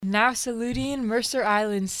Now saluting Mercer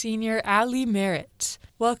Island senior Alli M.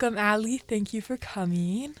 Welcome, Alli. Thank you for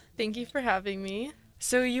coming. Thank you for having me.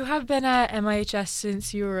 So you have been at MIHS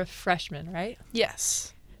since you were a freshman, right?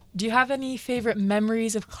 Yes. Do you have any favorite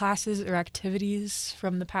memories of classes or activities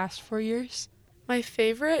from the past 4 years? My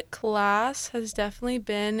favorite class has definitely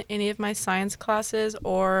been any of my science classes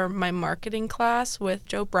or my marketing class with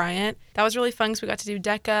Joe Bryant. That was really fun because we got to do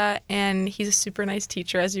DECA, and he's a super nice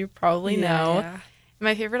teacher, as you probably know. Yeah.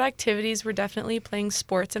 My favorite activities were definitely playing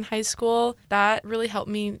sports in high school. That really helped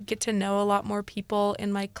me get to know a lot more people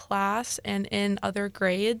in my class and in other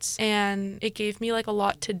grades. And it gave me like a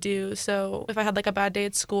lot to do. So if I had like a bad day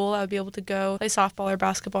at school, I would be able to go play softball or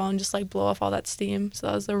basketball and just like blow off all that steam. So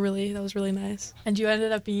that was really nice. And you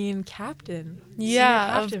ended up being captain.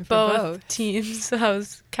 Yeah, Captain of for both teams. So I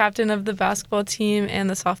was captain of the basketball team and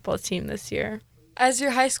the softball team this year. As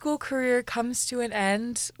your high school career comes to an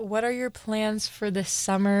end, what are your plans for this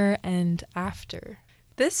summer and after?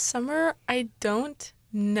 This summer, I don't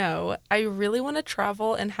know. I really want to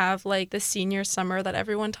travel and have like the senior summer that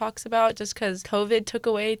everyone talks about, just because COVID took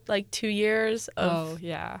away like 2 years of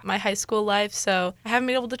my high school life. So I haven't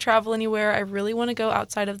been able to travel anywhere. I really want to go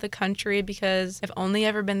outside of the country because I've only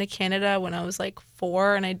ever been to Canada when I was like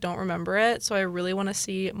 4 and I don't remember it. So I really want to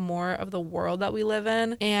see more of the world that we live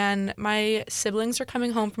in. And my siblings are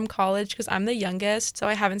coming home from college because I'm the youngest. So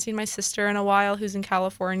I haven't seen my sister in a while who's in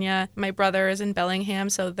California. My brother is in Bellingham.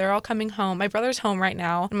 So they're all coming home. My brother's home right now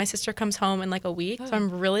and my sister comes home in like a week. So I'm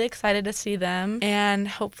really excited to see them and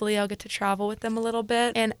hopefully I'll get to travel with them a little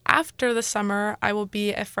bit. And after the summer, I will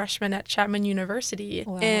be a freshman at Chapman University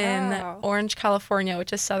in Orange, California,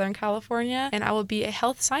 which is Southern California. And I will be a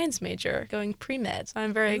health science major going pre-med. So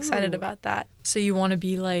I'm very excited about that. So you want to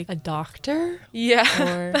be like a doctor? Yeah,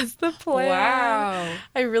 that's the plan. Wow.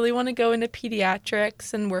 I really want to go into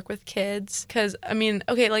pediatrics and work with kids because, I mean,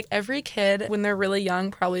 okay, like every kid when they're really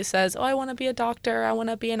young probably says, oh, I want to be a doctor, I want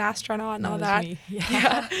to be an astronaut and all that. Me.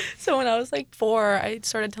 Yeah. So when I was like 4, I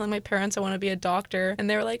started telling my parents I want to be a doctor and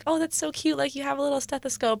they were like, oh, that's so cute. Like you have a little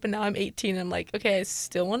stethoscope. And now I'm 18 and I'm like, okay, I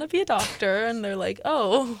still want to be a doctor. And they're like,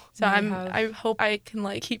 oh. So I hope I can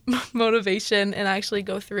like keep motivation and actually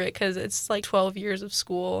go through it because it's like 12 years of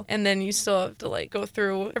school and then you still have to like go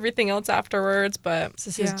through everything else afterwards. But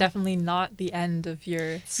this is definitely not the end of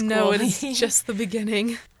your school. No, it is just the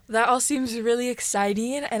beginning. That all seems really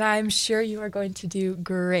exciting, and I'm sure you are going to do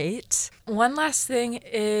great. One last thing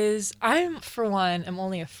is, for one, am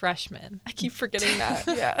only a freshman. I keep forgetting that.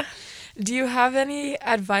 Yeah. Do you have any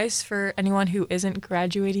advice for anyone who isn't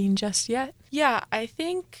graduating just yet? Yeah, I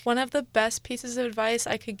think one of the best pieces of advice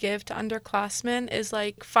I could give to underclassmen is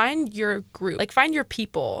like find your group, like find your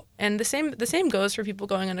people. And the same goes for people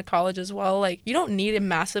going into college as well. Like you don't need a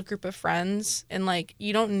massive group of friends and like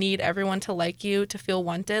you don't need everyone to like you to feel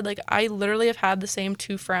wanted. Like I literally have had the same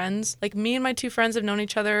 2 friends. Like me and my 2 friends have known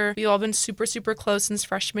each other. We've all been super, super close since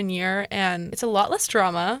freshman year and it's a lot less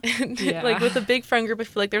drama. Like with a big friend group, I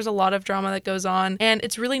feel like there's a lot of drama that goes on. And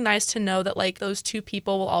it's really nice to know that like those 2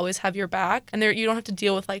 people will always have your back. And you don't have to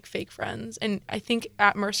deal with like fake friends. And I think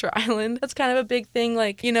at Mercer Island, that's kind of a big thing.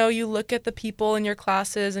 Like, you know, you look at the people in your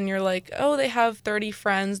classes and you're like, oh, they have 30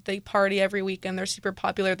 friends. They party every weekend. They're super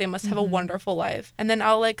popular. They must have a wonderful life. And then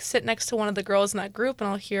I'll like sit next to one of the girls in that group and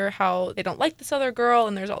I'll hear how they don't like this other girl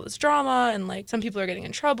and there's all this drama and like some people are getting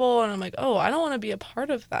in trouble. And I'm like, oh, I don't want to be a part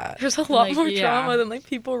of that. There's a lot more drama than like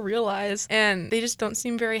people realize. And they just don't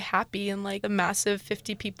seem very happy in like the massive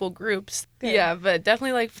 50 people groups. Yeah, but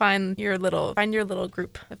definitely like find your little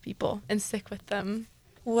group of people and stick with them.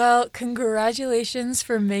 Well, congratulations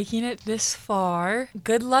for making it this far.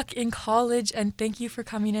 Good luck in college and thank you for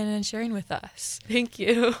coming in and sharing with us. Thank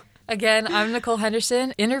you. Again, I'm Nicole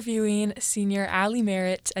Henderson interviewing senior Alli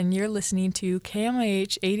M, and you're listening to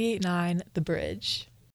KMIH 88.9 The Bridge.